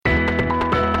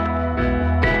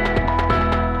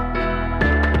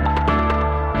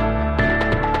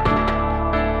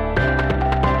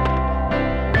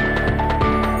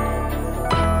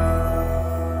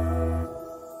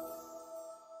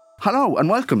Hello and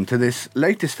welcome to this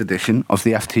latest edition of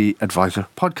the FT Advisor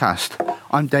podcast.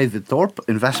 I'm David Thorpe,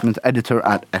 investment editor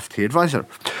at FT Advisor.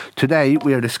 Today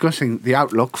we are discussing the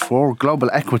outlook for global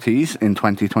equities in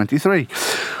 2023.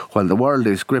 While the world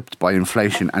is gripped by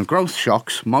inflation and growth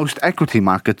shocks, most equity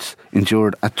markets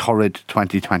endured a torrid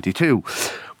 2022.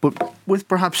 But with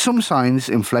perhaps some signs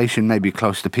inflation may be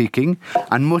close to peaking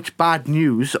and much bad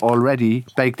news already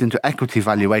baked into equity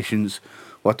valuations,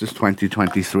 what does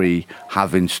 2023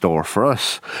 have in store for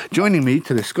us? Joining me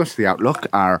to discuss the outlook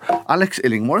are Alex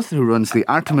Illingworth, who runs the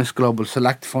Artemis Global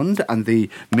Select Fund and the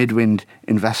Midwind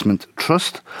Investment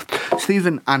Trust,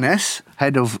 Stephen Anness,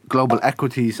 Head of Global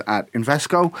Equities at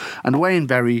Invesco, and Wayne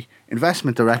Berry,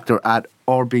 Investment Director at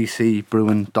RBC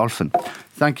Brewin Dolphin.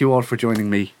 Thank you all for joining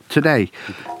me today.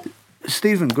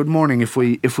 Stephen, good morning. If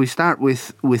we start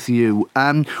with you,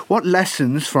 what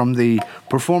lessons from the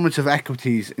performance of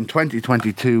equities in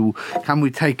 2022 can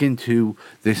we take into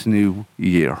this new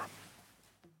year?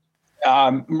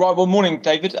 Right. Well, morning,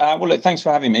 David. Look, thanks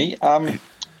for having me.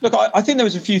 Look, I think there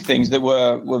was a few things that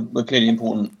were clearly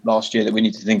important last year that we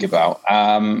need to think about.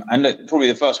 And look, probably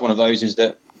the first one of those is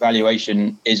that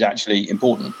valuation is actually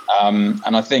important.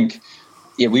 And I think,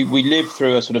 we lived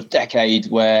through a sort of decade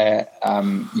where,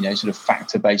 sort of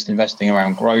factor-based investing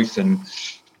around growth and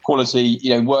quality,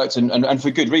 worked and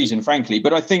for good reason, frankly.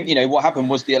 But I think, what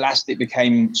happened was the elastic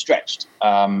became stretched.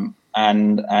 And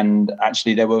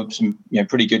actually there were some,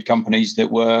 pretty good companies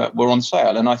that were on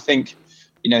sale. And I think,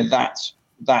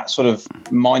 that sort of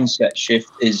mindset shift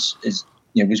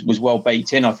was well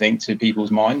baked in, I think, to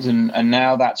people's minds. And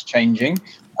now that's changing.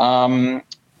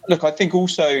 Look, I think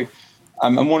also,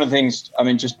 and one of the things,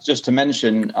 just to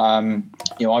mention, I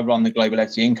run the Global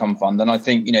Equity Income Fund, and I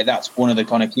think, that's one of the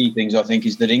kind of key things, I think,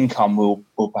 is that income will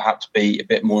perhaps be a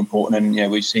bit more important.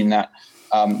 And, we've seen that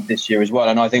this year as well.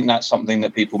 And I think that's something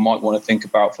that people might want to think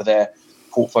about for their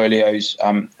portfolios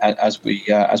as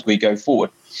we go forward.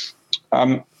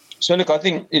 So, look, I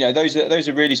think, those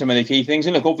are really some of the key things.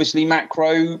 And look, obviously,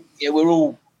 macro, we're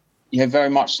all very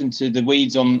much into the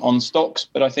weeds on stocks,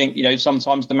 but I think,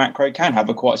 sometimes the macro can have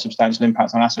a quite substantial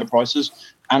impact on asset prices.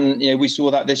 And, we saw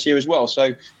that this year as well.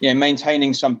 So,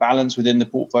 maintaining some balance within the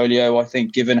portfolio, I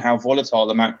think, given how volatile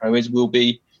the macro is, will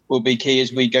be key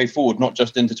as we go forward, not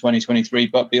just into 2023,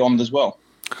 but beyond as well.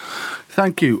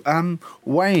 Thank you.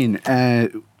 Wayne,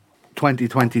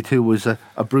 2022 was a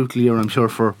brutal year, I'm sure,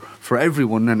 for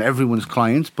everyone and everyone's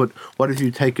clients. But what have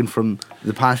you taken from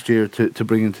the past year to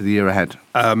bring into the year ahead?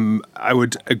 I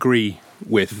would agree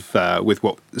with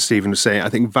what Stephen was saying. I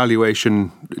think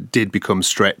valuation did become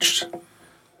stretched.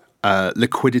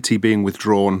 Liquidity being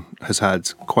withdrawn has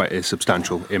had quite a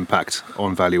substantial impact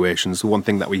on valuations. The one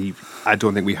thing that I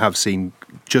don't think we have seen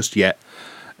just yet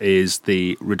is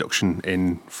the reduction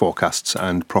in forecasts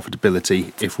and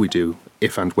profitability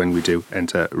if and when we do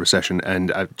enter a recession.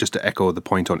 And just to echo the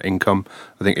point on income,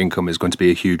 I think income is going to be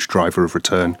a huge driver of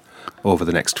return over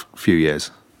the next few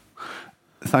years.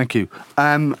 Thank you.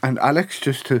 And Alex,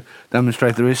 just to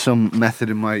demonstrate there is some method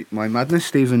in my madness,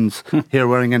 Stephen's here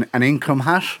wearing an income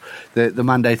hat. The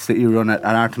mandates that you run at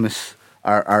Artemis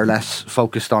are less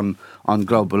focused on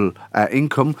global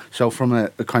income. So from a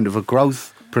kind of a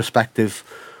growth perspective,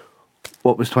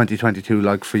 what was 2022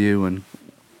 like for you, and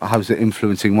how's it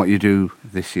influencing what you do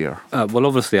this year? Well,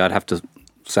 obviously, I'd have to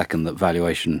second that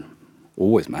valuation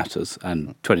always matters, and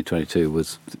 2022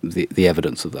 was the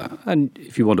evidence of that. And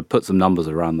if you want to put some numbers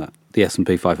around that, the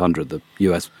S&P 500, the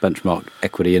US benchmark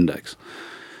equity index,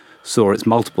 saw its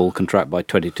multiple contract by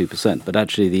 22%, but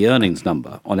actually the earnings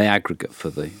number on the aggregate for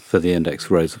the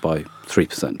index rose by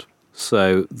 3%.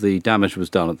 So the damage was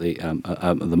done at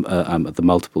the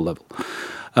multiple level.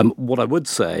 What I would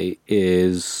say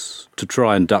is, to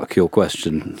try and duck your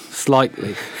question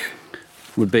slightly,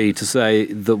 would be to say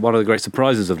that one of the great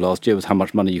surprises of last year was how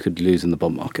much money you could lose in the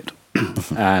bond market.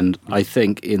 And I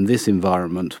think in this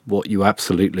environment, what you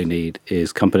absolutely need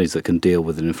is companies that can deal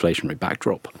with an inflationary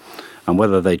backdrop. And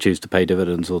whether they choose to pay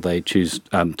dividends or they choose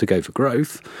to go for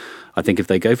growth, I think if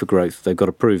they go for growth, they've got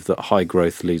to prove that high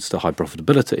growth leads to high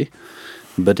profitability.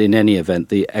 But in any event,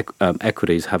 the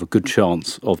equities have a good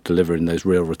chance of delivering those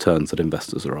real returns that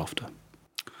investors are after.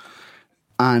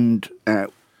 And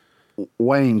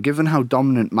Wayne, given how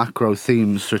dominant macro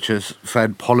themes such as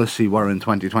Fed policy were in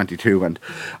 2022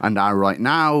 and are right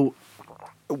now,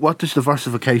 what does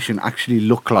diversification actually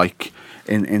look like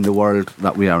in the world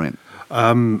that we are in?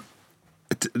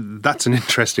 That's an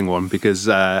interesting one, because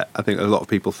I think a lot of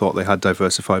people thought they had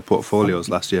diversified portfolios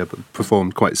last year, but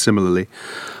performed quite similarly.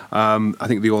 I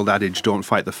think the old adage, don't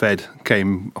fight the Fed,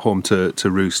 came home to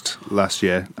roost last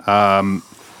year.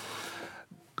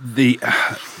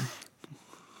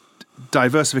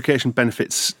 diversification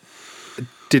benefits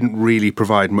didn't really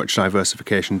provide much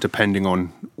diversification, depending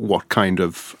on what kind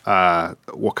of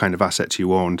assets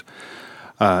you owned.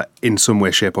 In some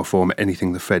way, shape, or form,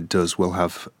 anything the Fed does will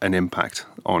have an impact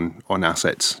on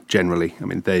assets generally. I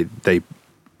mean,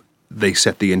 they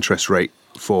set the interest rate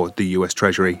for the US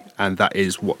Treasury, and that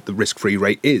is what the risk-free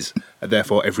rate is.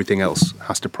 Therefore, everything else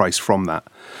has to price from that.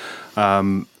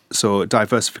 So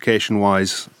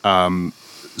diversification-wise,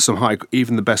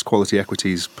 even the best quality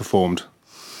equities performed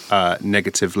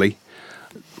negatively,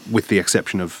 with the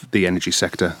exception of the energy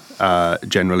sector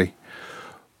generally.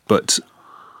 But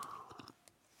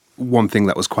one thing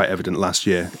that was quite evident last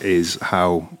year is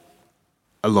how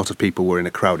a lot of people were in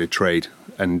a crowded trade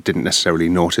and didn't necessarily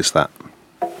notice that.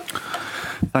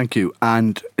 Thank you.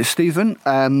 And Stephen,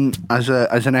 as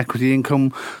an equity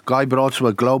income guy, but also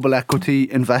a global equity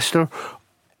investor,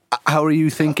 how are you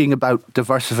thinking about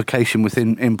diversification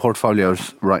in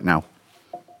portfolios right now?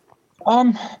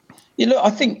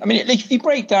 If you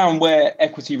break down where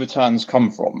equity returns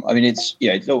come from, I mean, it's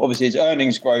obviously it's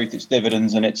earnings growth, it's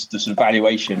dividends, and it's the sort of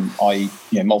valuation, i.e.,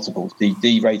 multiples, the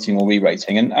de-rating or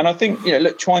re-rating, and I think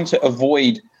trying to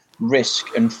avoid risk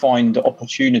and find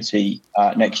opportunity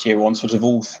next year on sort of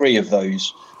all three of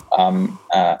those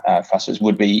facets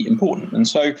would be important. And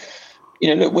so,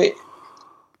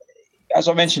 as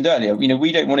I mentioned earlier,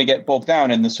 we don't want to get bogged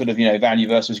down in the sort of, value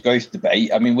versus growth debate.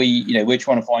 I mean, we're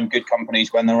trying to find good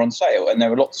companies when they're on sale, and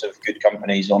there are lots of good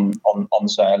companies on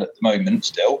sale at the moment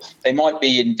still. They might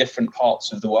be in different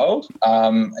parts of the world.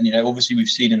 And obviously we've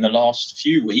seen in the last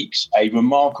few weeks a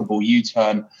remarkable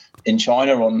U-turn in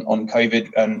China on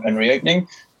COVID and reopening.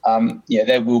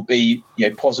 There will be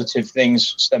positive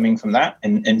things stemming from that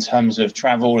in terms of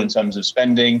travel, in terms of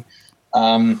spending.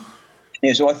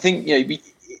 So I think,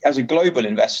 as a global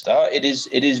investor, it is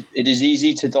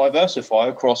easy to diversify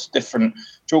across different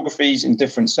geographies and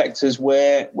different sectors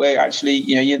where actually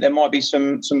there might be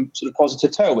some sort of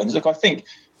positive tailwinds. Look, I think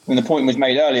when the point was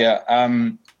made earlier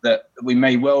that we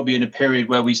may well be in a period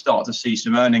where we start to see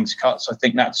some earnings cuts. I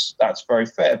think that's very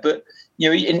fair. But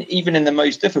even in the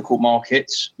most difficult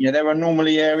markets, there are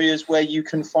normally areas where you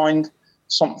can find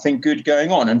something good going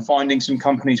on, and finding some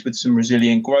companies with some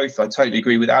resilient growth. I totally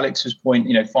agree with Alex's point,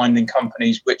 finding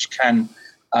companies which can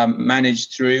manage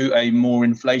through a more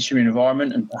inflationary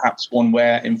environment, and perhaps one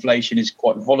where inflation is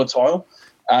quite volatile.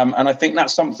 And I think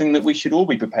that's something that we should all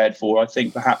be prepared for. I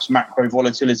think perhaps macro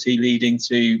volatility leading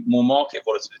to more market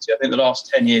volatility. I think the last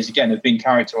 10 years, again, have been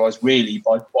characterised really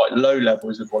by quite low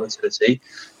levels of volatility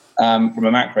from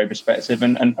a macro perspective.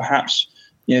 And perhaps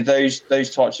those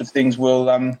types of things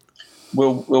will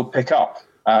pick up.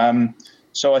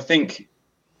 So I think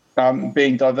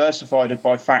being diversified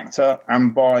by factor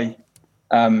and by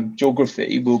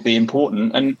geography will be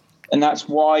important. And that's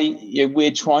why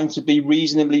we're trying to be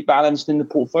reasonably balanced in the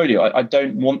portfolio. I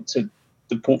don't want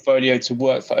the portfolio to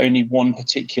work for only one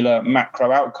particular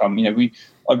macro outcome. I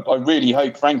really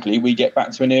hope, frankly, we get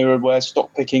back to an era where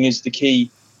stock picking is the key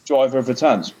driver of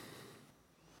returns.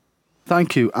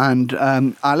 Thank you. And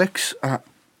Alex, how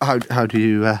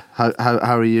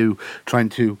are you trying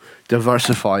to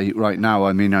diversify right now?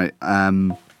 I mean,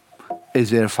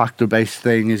 is it a factor-based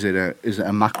thing? Is it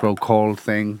a macro call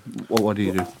thing? What do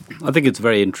you do? I think it's a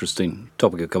very interesting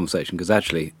topic of conversation, because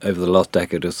actually over the last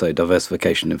decade or so,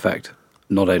 diversification, in fact,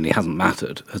 not only hasn't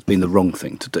mattered, has been the wrong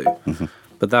thing to do. Mm-hmm.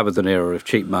 But that was an era of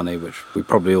cheap money, which we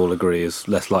probably all agree is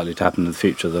less likely to happen in the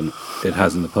future than it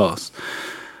has in the past.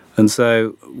 And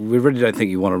so we really don't think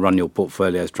you want to run your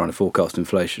portfolios trying to forecast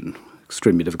inflation.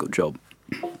 Extremely difficult job.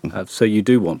 So you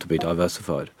do want to be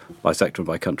diversified by sector and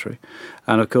by country.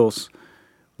 And of course,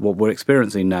 what we're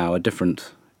experiencing now are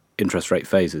different interest rate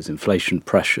phases, inflation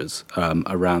pressures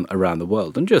around the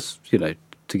world. And just,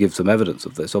 to give some evidence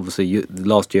of this, obviously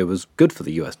last year was good for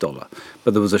the US dollar,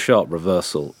 but there was a sharp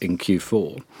reversal in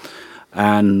Q4.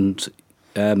 And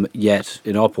yet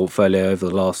in our portfolio over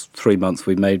the last 3 months,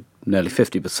 we've made nearly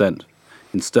 50%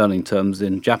 in sterling terms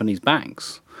in Japanese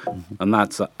banks. Mm-hmm. And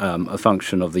that's a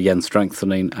function of the yen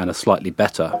strengthening and a slightly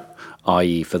better,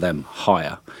 i.e. for them,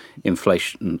 higher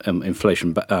inflation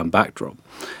backdrop.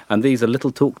 And these are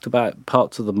little talked about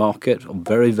parts of the market of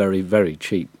very, very, very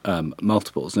cheap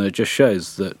multiples. And it just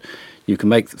shows that you can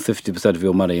make 50% of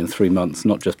your money in 3 months,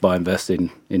 not just by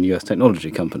investing in US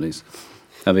technology companies.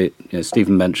 I mean,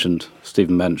 Stephen mentioned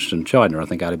China. I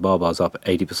think Alibaba's up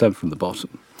 80% from the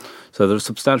bottom. So there are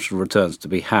substantial returns to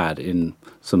be had in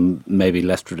some maybe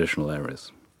less traditional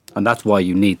areas. And that's why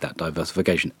you need that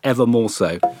diversification, ever more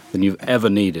so than you've ever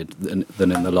needed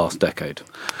than in the last decade.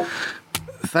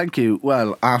 Thank you.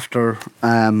 Well, after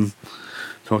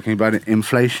talking about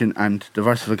inflation and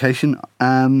diversification,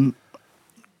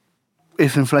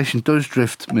 if inflation does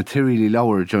drift materially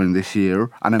lower during this year,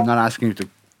 and I'm not asking you to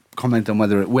comment on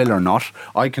whether it will or not,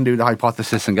 I can do the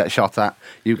hypothesis and get shot at,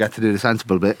 you get to do the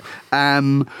sensible bit.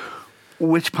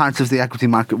 Which parts of the equity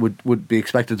market would be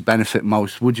expected to benefit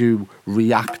most? Would you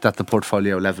react at the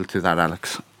portfolio level to that,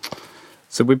 Alex?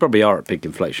 So we probably are at peak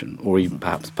inflation, or even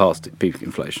perhaps past peak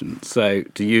inflation. So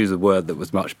to use a word that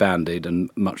was much bandied and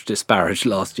much disparaged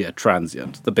last year,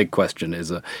 transient. The big question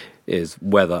is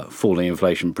whether falling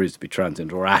inflation proves to be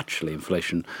transient, or actually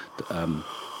inflation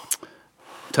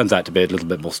turns out to be a little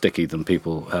bit more sticky than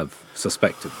people have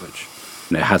suspected, which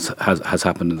has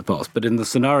happened in the past. But in the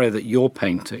scenario that you're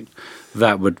painting,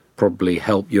 that would probably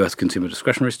help US consumer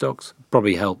discretionary stocks,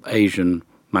 probably help Asian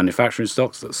manufacturing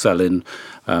stocks that sell in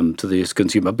to the US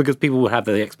consumer, because people will have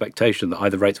the expectation that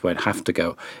either rates won't have to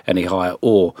go any higher,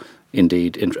 or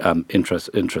indeed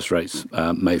interest rates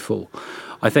may fall.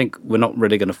 I think we're not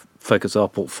really going to focus our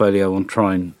portfolio on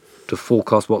trying to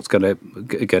forecast what's going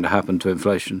to happen to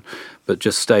inflation, but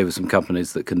just stay with some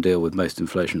companies that can deal with most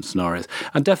inflation scenarios,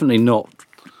 and definitely not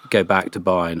go back to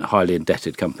buying highly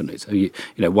indebted companies.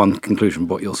 One conclusion of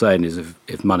what you're saying is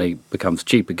if money becomes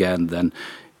cheap again, then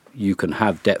you can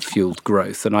have debt-fueled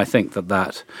growth, and I think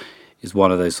that is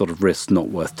one of those sort of risks not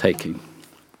worth taking.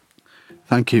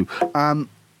 Thank you.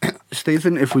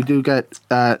 Stephen, if we do get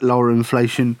lower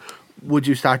inflation, would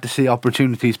you start to see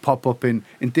opportunities pop up in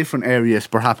different areas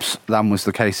perhaps than was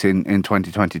the case in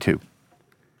 2022?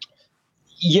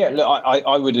 Yeah, look,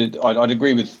 I'd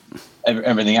agree with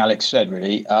everything Alex said,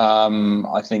 really.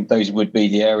 I think those would be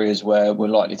the areas where we're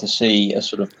likely to see a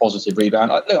sort of positive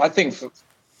rebound. I think,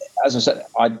 as I said,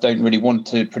 I don't really want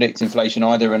to predict inflation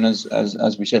either, and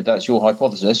as we said, that's your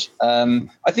hypothesis.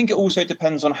 I think it also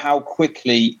depends on how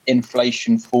quickly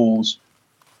inflation falls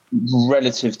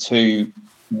relative to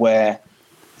where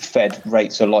Fed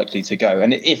rates are likely to go.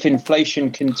 And if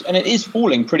inflation and it is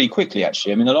falling pretty quickly,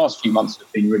 actually. I mean, the last few months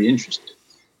have been really interesting.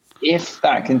 If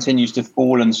that continues to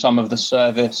fall and some of the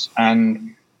service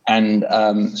and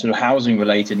sort of housing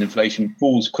related inflation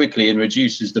falls quickly and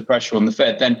reduces the pressure on the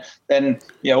Fed, then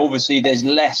obviously there's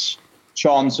less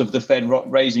chance of the Fed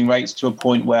raising rates to a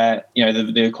point where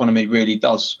the economy really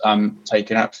does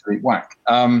take an absolute whack.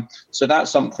 So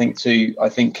that's something to, I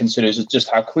think, consider is just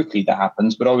how quickly that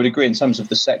happens. But I would agree in terms of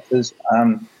the sectors,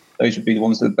 those would be the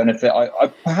ones that would benefit. I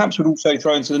perhaps would also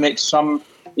throw into the mix some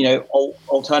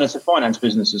alternative finance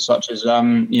businesses such as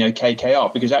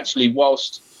KKR, because actually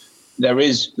whilst there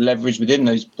is leverage within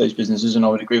those businesses, and I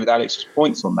would agree with Alex's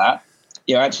points on that,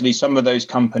 actually some of those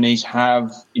companies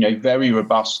have very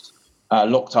robust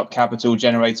locked up capital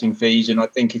generating fees, and I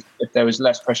think if there was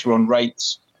less pressure on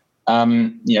rates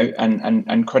and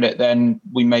credit, then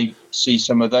we may see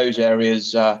some of those areas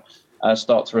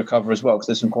start to recover as well, because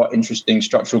there's some quite interesting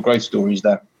structural growth stories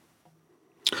there.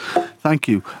 Thank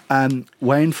you.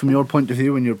 Wayne, from your point of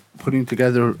view, when you're putting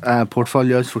together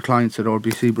portfolios for clients at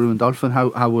RBC, Brewin Dolphin,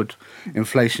 how would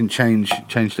inflation change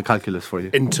the calculus for you?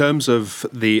 In terms of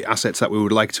the assets that we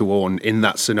would like to own in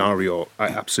that scenario, I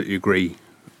absolutely agree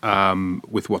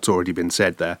with what's already been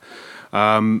said there.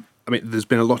 There's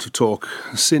been a lot of talk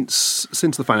since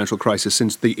the financial crisis,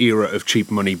 since the era of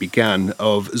cheap money began,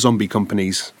 of zombie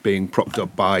companies being propped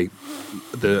up by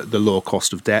the low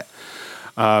cost of debt.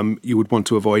 You would want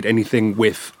to avoid anything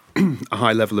with a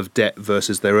high level of debt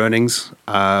versus their earnings,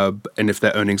 and if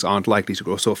their earnings aren't likely to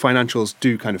grow. So financials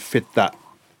do kind of fit that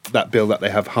bill, that they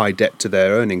have high debt to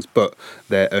their earnings, but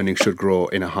their earnings should grow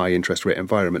in a high interest rate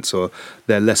environment. So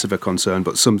they're less of a concern.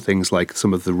 But some things like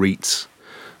some of the REITs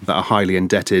that are highly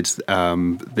indebted,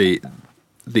 the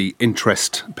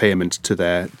interest payment to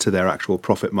their actual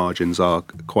profit margins are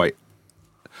quite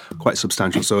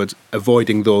substantial. So it's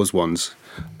avoiding those ones,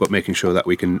 but making sure that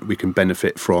we can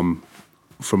benefit from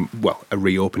a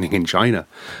reopening in China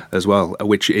as well,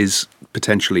 which is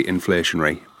potentially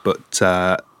inflationary.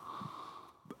 But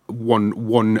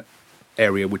one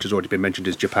area which has already been mentioned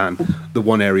is Japan, the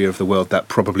one area of the world that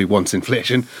probably wants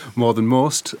inflation more than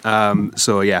most.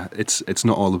 So yeah, it's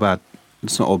not all bad.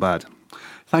 It's not all bad.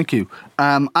 Thank you.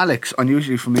 Alex,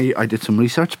 unusually for me, I did some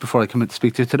research before I came in to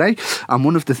speak to you today. And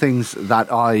one of the things that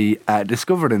I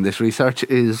discovered in this research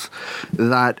is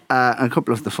that a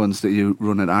couple of the funds that you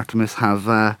run at Artemis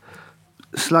have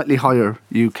slightly higher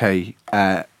UK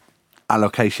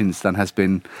allocations than has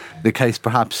been the case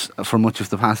perhaps for much of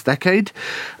the past decade.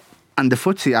 And the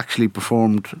FTSE actually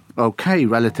performed okay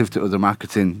relative to other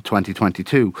markets in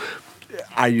 2022.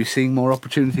 Are you seeing more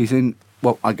opportunities in,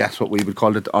 well, I guess what we would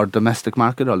call it our domestic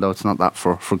market, although it's not that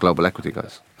for global equity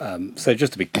guys? So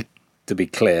just to be to be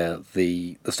clear,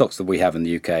 the stocks that we have in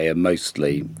the UK are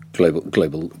mostly global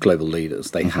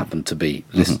leaders. They happen to be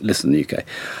listed in the UK.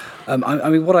 I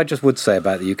mean, what I just would say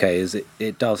about the UK is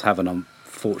it does have an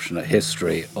unfortunate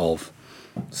history of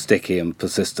sticky and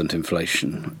persistent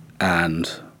inflation, and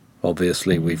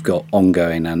obviously we've got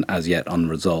ongoing and as yet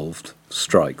unresolved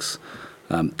strikes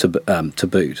to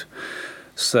boot.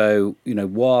 So,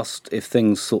 whilst if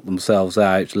things sort themselves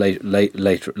out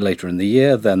later in the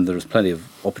year, then there's plenty of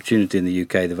opportunity in the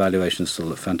UK. The valuations still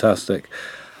look fantastic,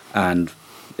 and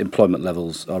employment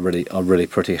levels are really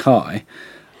pretty high.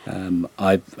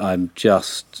 I'm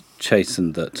just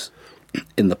chastened that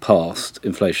in the past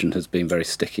inflation has been very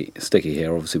sticky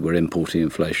here. Obviously, we're importing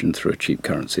inflation through a cheap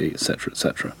currency,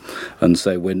 etc., and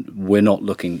so we're not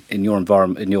looking in your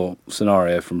environment, in your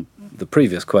scenario from the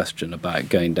previous question about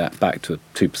going back to a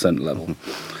 2% level.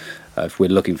 If we're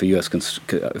looking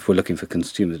for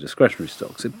consumer discretionary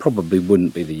stocks, it probably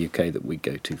wouldn't be the UK that we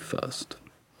go to first.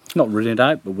 Not ruling it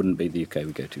out, but wouldn't be the UK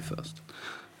we go to first.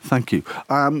 Thank you.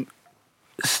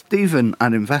 Stephen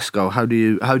at Invesco, how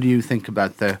do you think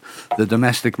about the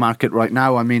domestic market right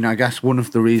now? I mean, I guess one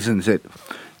of the reasons it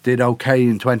did okay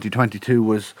in 2022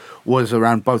 was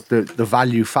around both the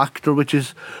value factor which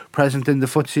is present in the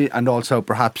FTSE, and also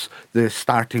perhaps the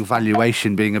starting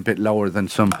valuation being a bit lower than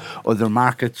some other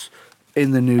markets. In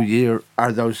the new year,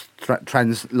 are those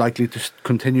trends likely to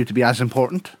continue to be as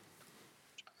important?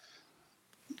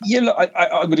 Yeah, look,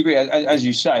 I would agree. As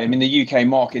you say, I mean, the UK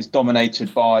market is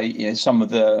dominated by some of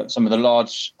the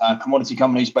large commodity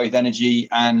companies, both energy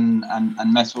and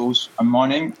metals and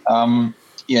mining.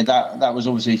 That was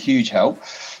obviously a huge help.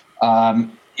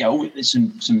 There's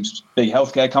some big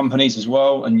healthcare companies as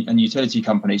well, and utility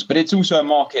companies. But it's also a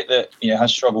market that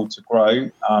has struggled to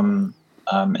grow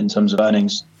in terms of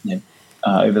earnings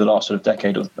over the last sort of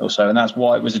decade or so, and that's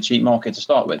why it was a cheap market to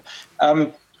start with.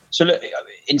 So look,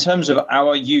 in terms of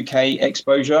our UK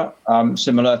exposure,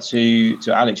 similar to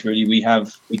Alex, really, we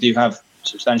do have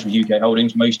substantial UK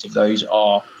holdings. Most of those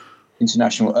are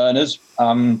international earners.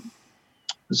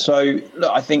 So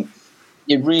look, I think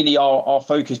it really our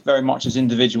focus very much is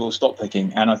individual stock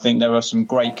picking, and I think there are some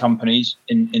great companies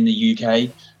in the UK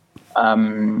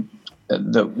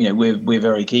that we're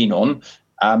very keen on.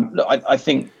 Look, I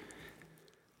think.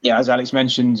 Yeah, as Alex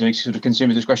mentioned, sort of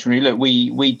consumer discretionary. Look,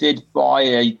 we did buy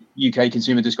a UK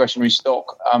consumer discretionary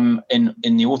stock in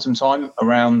the autumn time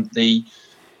around the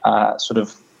sort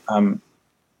of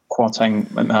Kwarteng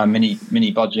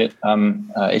mini budget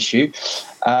issue.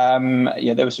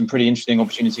 There were some pretty interesting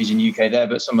opportunities in UK there,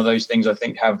 but some of those things I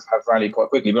think have rallied quite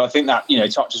quickly. But I think that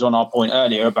touches on our point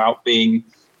earlier about being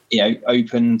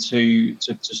open to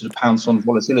sort of pounce on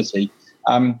volatility.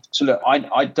 So look,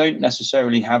 I don't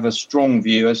necessarily have a strong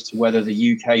view as to whether the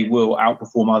UK will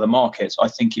outperform other markets. I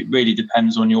think it really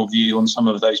depends on your view on some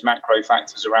of those macro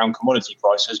factors around commodity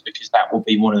prices, because that will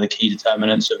be one of the key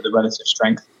determinants of the relative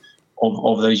strength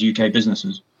of those UK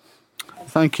businesses.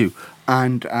 Thank you.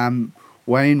 And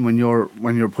Wayne, when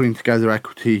you're putting together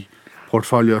equity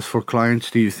portfolios for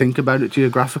clients, do you think about it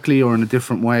geographically or in a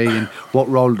different way? And what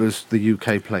role does the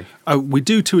UK play? We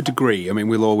do, to a degree. I mean,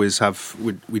 we'll always have.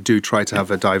 We do try to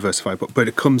have a diversified, but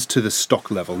it comes to the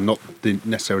stock level, not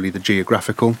necessarily the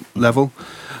geographical level.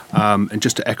 And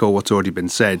just to echo what's already been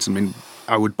said, I mean,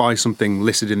 I would buy something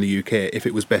listed in the UK if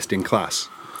it was best in class.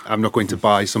 I'm not going to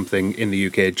buy something in the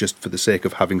UK just for the sake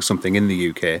of having something in the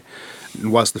UK.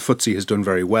 And whilst the FTSE has done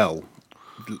very well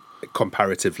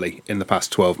comparatively in the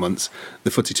past 12 months, the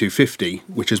FTSE 250,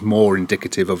 which is more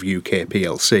indicative of UK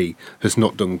PLC, has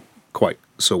not done quite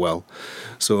so well.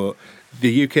 So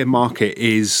the UK market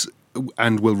is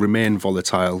and will remain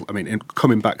volatile. I mean,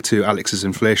 coming back to Alex's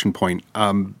inflation point,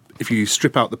 if you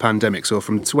strip out the pandemic, so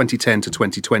from 2010 to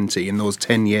 2020, in those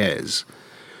 10 years,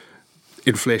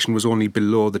 inflation was only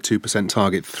below the 2%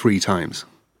 target 3 times.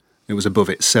 It was above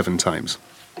it 7 times.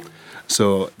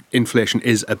 So inflation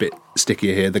is a bit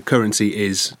stickier here. The currency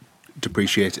is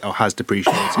depreciated or has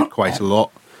depreciated quite a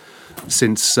lot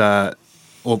since the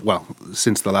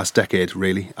last decade,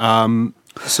 really.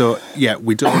 So yeah,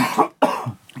 we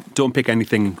don't pick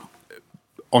anything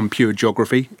on pure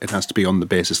geography. It has to be on the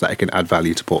basis that it can add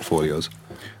value to portfolios.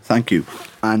 Thank you.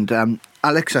 And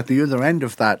Alex, at the other end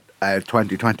of that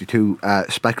 2022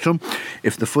 spectrum,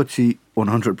 if the FTSE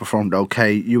 100 performed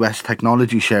okay, US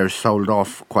technology shares sold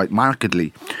off quite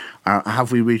markedly.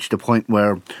 Have we reached a point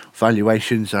where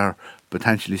valuations are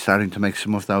potentially starting to make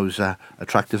some of those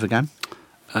attractive again?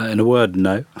 In a word,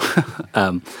 no.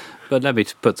 But let me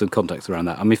put some context around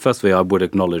that. I mean, firstly, I would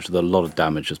acknowledge that a lot of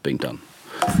damage has been done.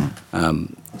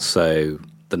 So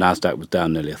the Nasdaq was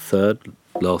down nearly a third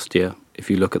last year. if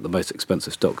you look at the most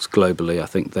expensive stocks globally, I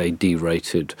think they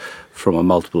derated from a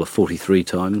multiple of 43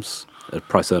 times, a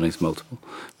price earnings multiple,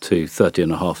 to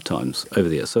 30.5 times over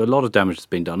the years. So a lot of damage has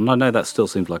been done. And I know that still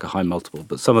seems like a high multiple,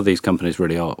 but some of these companies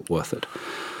really are worth it.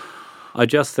 I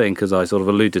just think, as I sort of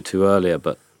alluded to earlier,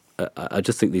 but I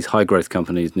just think these high growth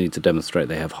companies need to demonstrate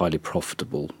they have highly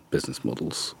profitable business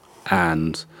models.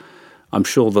 And I'm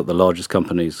sure that the largest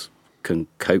companies can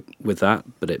cope with that,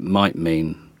 but it might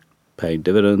mean paying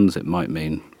dividends, it might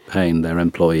mean paying their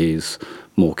employees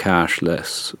more cash,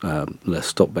 less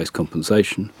stock-based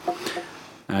compensation.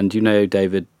 And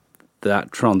David,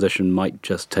 that transition might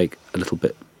just take a little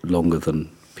bit longer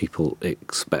than people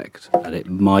expect, and it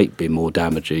might be more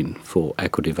damaging for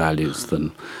equity values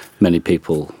than many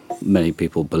people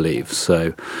believe.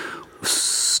 So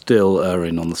still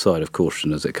erring on the side of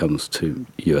caution as it comes to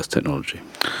US technology.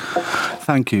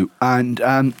 Thank you. And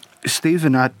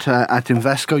Stephen, at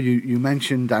Invesco, you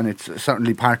mentioned, and it's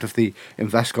certainly part of the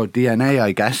Invesco DNA,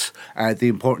 I guess, the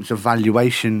importance of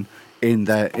valuation in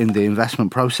the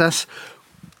investment process.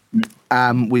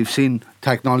 We've seen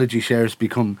technology shares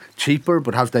become cheaper,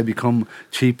 but have they become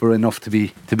cheaper enough to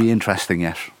be interesting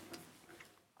yet?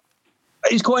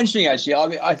 It's quite interesting, actually. I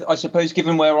mean, I suppose,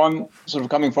 given where I'm sort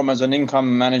of coming from as an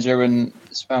income manager and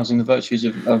espousing the virtues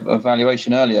of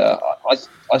valuation earlier,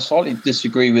 I slightly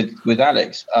disagree with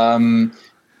Alex. I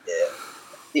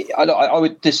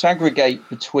would disaggregate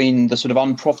between the sort of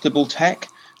unprofitable tech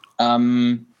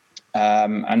and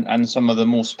some of the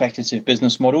more speculative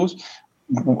business models,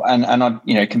 and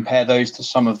I compare those to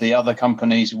some of the other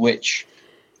companies which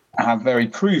have very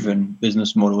proven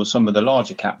business models, some of the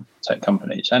larger cap tech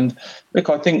companies. And look,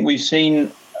 I think we've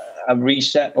seen a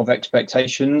reset of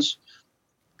expectations.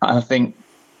 I think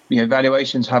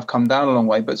valuations have come down a long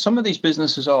way, but some of these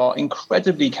businesses are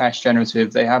incredibly cash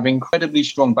generative. They have incredibly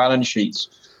strong balance sheets.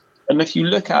 And if you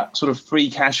look at sort of free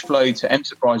cash flow to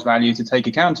enterprise value to take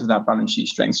account of that balance sheet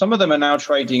strength, some of them are now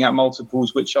trading at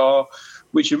multiples which are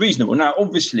reasonable. Now,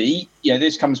 obviously,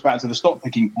 this comes back to the stock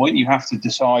picking point. You have to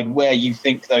decide where you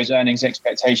think those earnings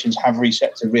expectations have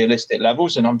reset to realistic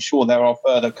levels, and I'm sure there are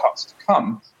further cuts to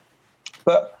come.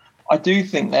 But I do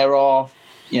think there are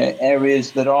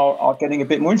areas that are getting a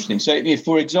bit more interesting. So,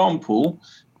 for example,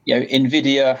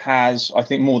 Nvidia has, I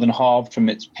think, more than halved from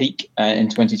its peak in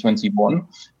 2021.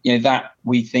 That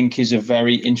we think is a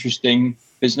very interesting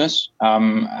business.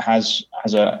 Has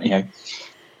a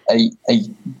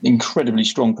incredibly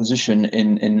strong position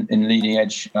in leading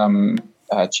edge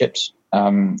chips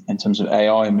in terms of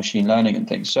AI and machine learning and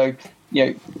things. So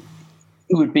it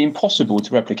would be impossible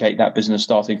to replicate that business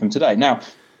starting from today. Now,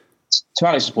 to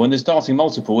Alex's point, the starting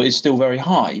multiple is still very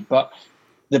high, but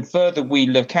the further we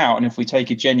look out, and if we take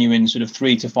a genuine sort of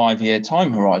 3 to 5 year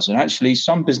time horizon, actually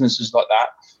some businesses like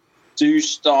that do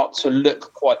start to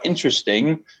look quite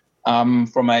interesting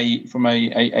from a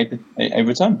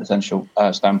return potential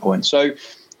standpoint. So,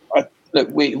 look,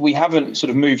 we haven't sort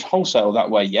of moved wholesale that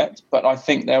way yet, but I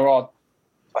think there are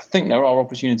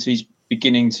opportunities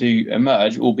beginning to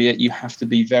emerge. Albeit you have to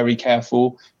be very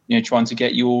careful, trying to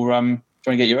get your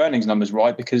earnings numbers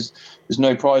right, because there's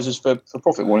no prizes for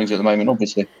profit warnings at the moment,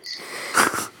 obviously.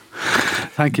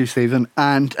 Thank you, Stephen.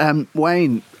 And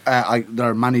Wayne, there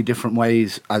are many different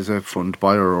ways as a fund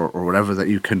buyer or whatever that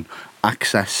you can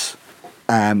access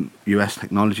US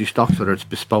technology stocks, whether it's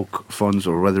bespoke funds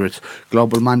or whether it's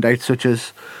global mandates such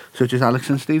as Alex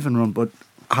and Stephen run. But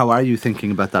how are you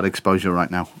thinking about that exposure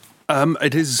right now?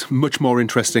 It is much more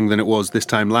interesting than it was this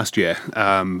time last year,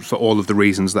 for all of the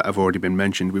reasons that have already been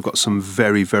mentioned. We've got some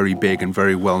very, very big and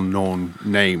very well-known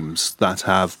names that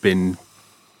have been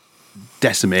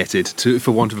decimated,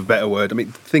 for want of a better word. I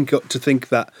mean, think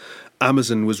that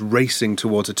Amazon was racing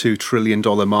towards a $2 trillion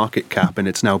market cap and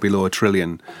it's now below $1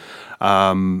 trillion.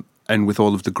 And with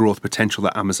all of the growth potential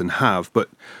that Amazon have. But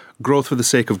growth for the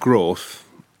sake of growth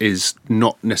is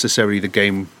not necessarily the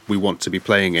game we want to be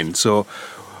playing in. So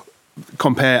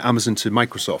compare Amazon to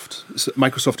Microsoft. So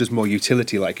Microsoft is more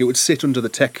utility-like. It would sit under the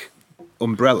tech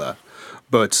umbrella.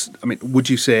 But, I mean, would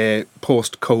you say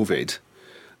post-COVID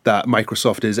that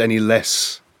Microsoft is any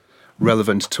less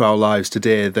relevant to our lives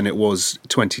today than it was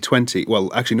 2020?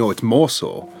 Well, actually, no, it's more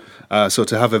so. So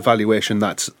to have a valuation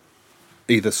that's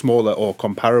either smaller or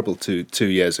comparable to 2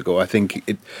 years ago, I think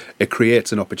it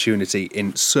creates an opportunity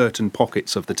in certain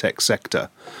pockets of the tech sector.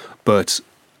 But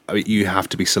I mean, you have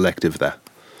to be selective there.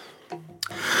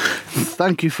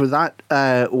 Thank you for that,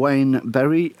 Wayne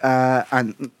Berry,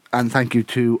 and thank you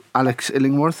to Alex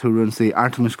Illingworth, who runs the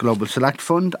Artemis Global Select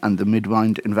Fund and the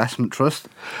Midwind Investment Trust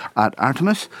at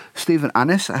Artemis, Stephen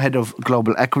Annis, head of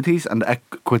Global Equities and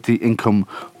Equity Income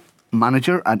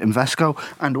Manager at Invesco,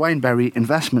 and Wayne Berry,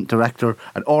 Investment Director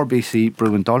at RBC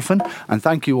Brewin Dolphin. And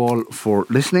thank you all for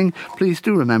listening. Please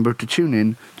do remember to tune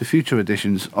in to future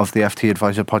editions of the FT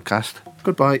Advisor podcast.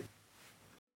 Goodbye.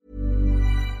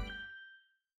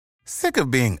 Sick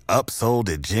of being upsold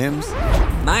at gyms?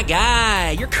 My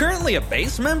guy, you're currently a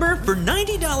base member. For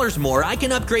 $90 more, I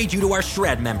can upgrade you to our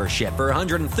Shred membership. For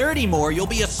 $130 more, you'll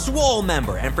be a Swole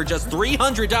member. And for just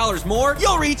 $300 more,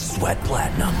 you'll reach Sweat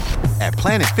Platinum. At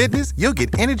Planet Fitness, you'll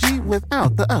get energy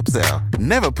without the upsell.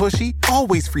 Never pushy,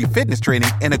 always free fitness training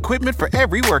and equipment for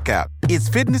every workout. It's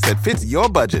fitness that fits your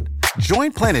budget.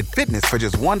 Join Planet Fitness for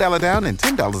just $1 down and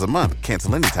 $10 a month.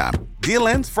 Cancel anytime. Deal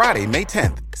ends Friday, May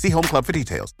 10th. See Home Club for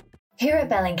details. Here at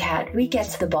Bellingcat, we get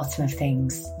to the bottom of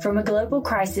things. From a global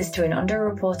crisis to an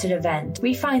underreported event,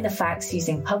 we find the facts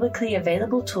using publicly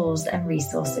available tools and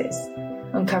resources,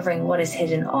 uncovering what is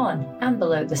hidden on and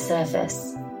below the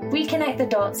surface. We connect the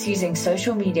dots using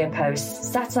social media posts,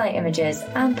 satellite images,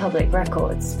 and public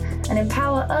records, and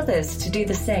empower others to do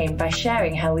the same by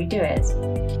sharing how we do it.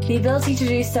 The ability to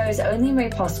do so is only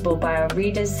made possible by our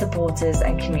readers, supporters,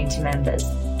 and community members.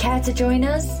 Care to join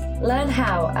us? Learn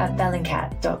how at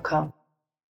bellingcat.com.